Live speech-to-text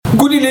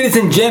Good day, ladies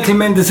and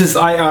gentlemen. This is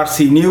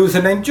IRC News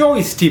and I'm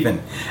Joy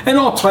Stephen, an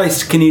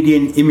authorized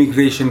Canadian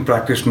immigration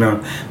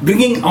practitioner,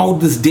 bringing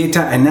out this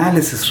data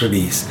analysis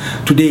release.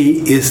 Today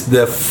is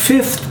the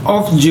 5th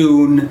of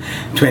June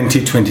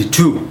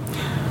 2022.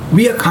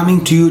 We are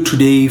coming to you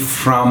today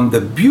from the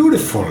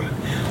beautiful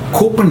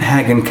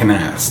Copenhagen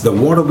Canals, the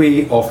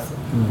waterway of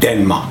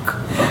Denmark.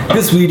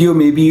 This video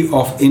may be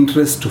of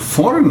interest to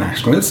foreign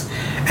nationals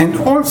and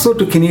also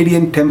to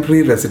Canadian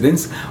temporary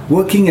residents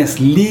working as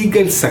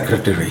legal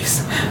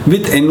secretaries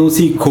with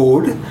NOC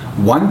code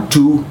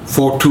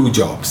 1242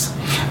 jobs.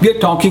 We are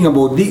talking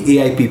about the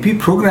AIPP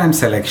program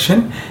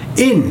selection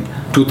in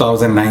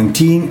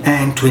 2019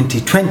 and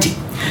 2020,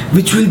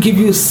 which will give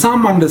you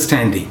some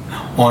understanding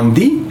on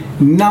the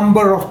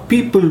number of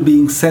people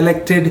being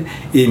selected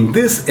in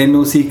this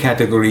NOC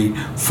category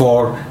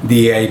for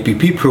the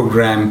AIPP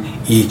program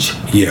each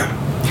year.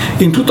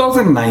 In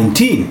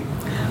 2019,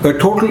 a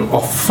total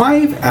of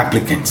 5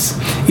 applicants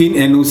in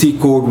NOC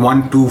code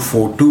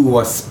 1242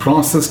 was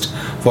processed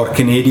for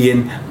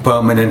Canadian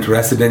permanent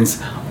residents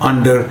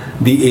under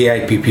the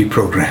AIPP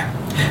program.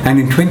 And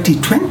in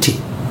 2020,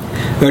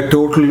 a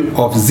total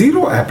of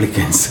 0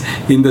 applicants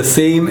in the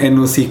same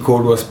NOC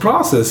code was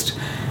processed.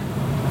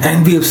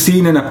 And we have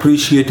seen an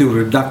appreciative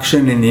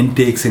reduction in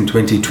intakes in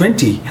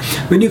 2020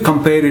 when you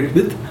compare it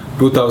with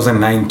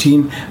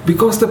 2019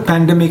 because the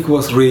pandemic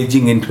was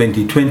raging in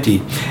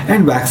 2020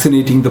 and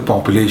vaccinating the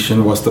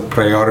population was the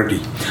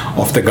priority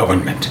of the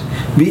government.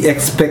 We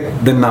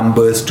expect the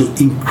numbers to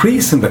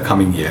increase in the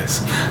coming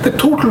years. The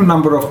total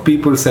number of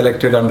people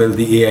selected under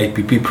the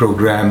AIPP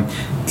program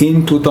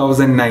in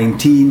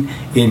 2019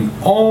 in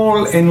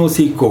all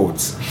NOC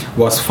codes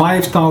was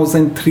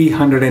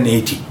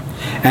 5,380.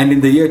 And in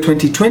the year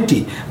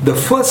 2020, the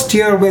first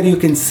year where you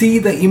can see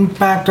the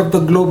impact of the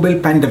global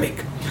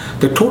pandemic,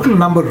 the total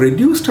number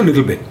reduced a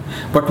little bit,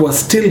 but was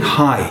still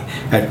high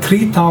at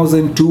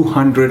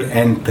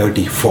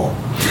 3,234.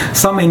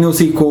 Some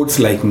NOC codes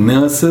like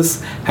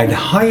nurses had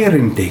higher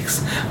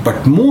intakes,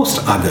 but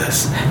most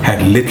others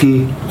had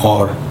little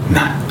or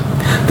none.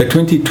 The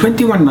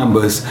 2021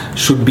 numbers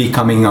should be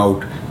coming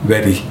out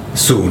very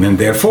soon, and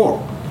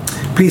therefore,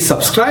 please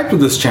subscribe to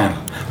this channel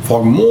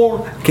for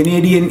more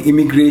Canadian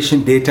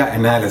immigration data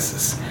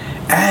analysis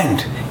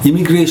and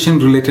immigration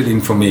related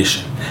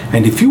information.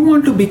 And if you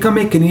want to become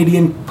a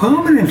Canadian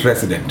permanent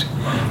resident,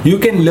 you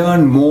can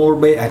learn more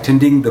by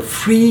attending the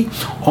free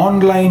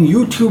online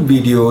YouTube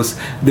videos,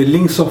 the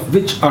links of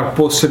which are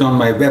posted on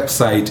my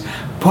website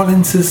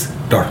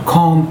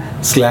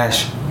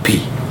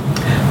paulensis.com/p.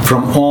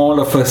 From all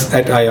of us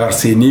at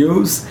IRC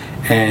News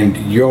and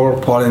your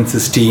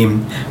Paulensis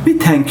team, we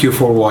thank you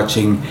for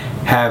watching.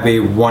 Have a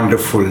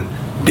wonderful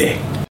day.